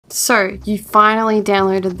So, you finally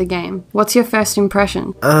downloaded the game. What's your first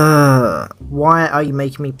impression? Why are you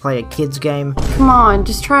making me play a kid's game? Come on,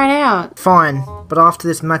 just try it out. Fine, but after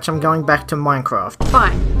this match I'm going back to Minecraft.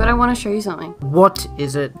 Fine, but I want to show you something. What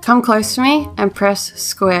is it? Come close to me and press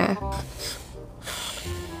square.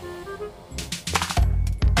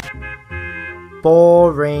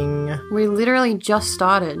 Boring. We literally just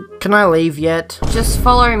started. Can I leave yet? Just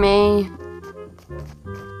follow me.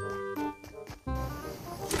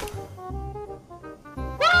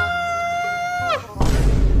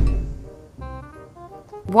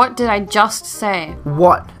 What did I just say?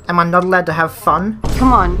 What? Am I not allowed to have fun?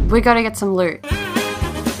 Come on, we gotta get some loot.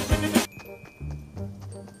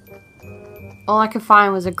 All I could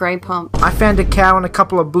find was a grey pump. I found a cow and a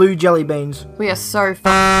couple of blue jelly beans. We are so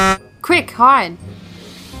f***ed. Quick, hide!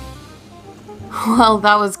 Well,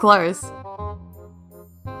 that was close.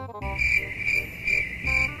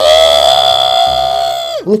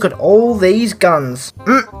 Look at all these guns.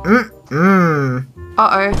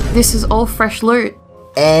 Uh-oh, this is all fresh loot.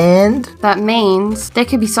 And? That means there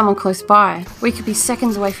could be someone close by. We could be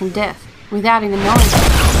seconds away from death, without even knowing it.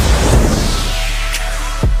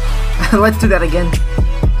 Let's do that again.